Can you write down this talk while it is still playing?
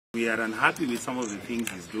We are unhappy with some of the things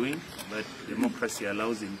he's doing, but democracy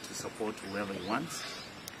allows him to support whoever he wants.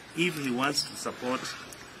 If he wants to support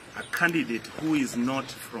a candidate who is not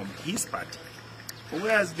from his party,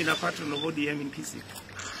 Ongwae has been a patron of ODM in Kisii.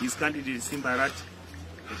 His candidate is Simbarat.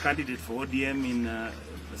 The candidate for ODM in the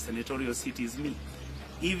senatorial seat is me.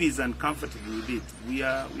 If he's uncomfortable with it, we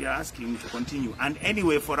are asking him to continue. And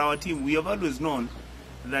anyway, for our team, we have always known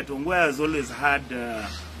that Ongwae has always had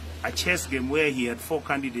a chess game where he had 4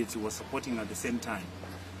 candidates he was supporting at the same time.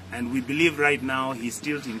 And we believe right now he's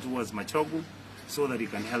tilting towards Machogu so that he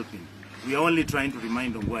can help him. We are only trying to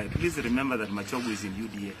remind Ongwae, please remember that Machogu is in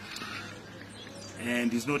UDA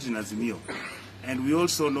and he's not in Azimio. And we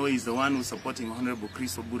also know he's the one who's supporting Honorable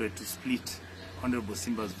Chris Obure to split Honorable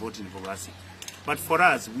Simba's vote in Bogasi. But for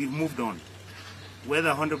us, we've moved on.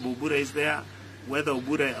 Whether Honorable Obure is there, whether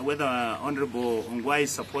Honorable Ongwae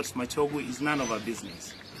supports Machogu is none of our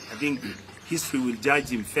business. I think history will judge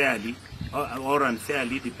him fairly or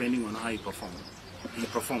unfairly depending on how he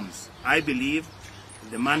performs. I believe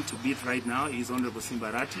the man to beat right now is Honorable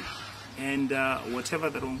Simbarati, and whatever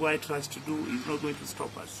that Ongwae tries to do is not going to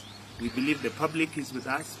stop us. We believe the public is with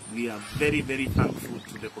us. We are very, very thankful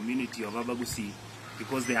to the community of Abagusi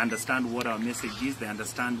because they understand what our message is, they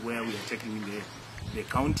understand where we are taking the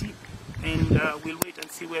county, and we'll wait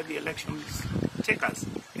and see where the elections take us.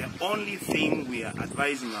 The only thing we are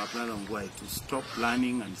advising our brother Ongwae to stop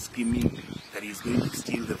planning and scheming that he's going to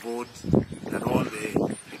steal the vote, that all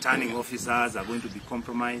the returning officers are going to be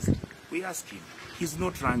compromised. We ask him, he's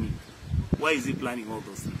not running. Why is he planning all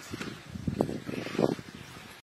those things?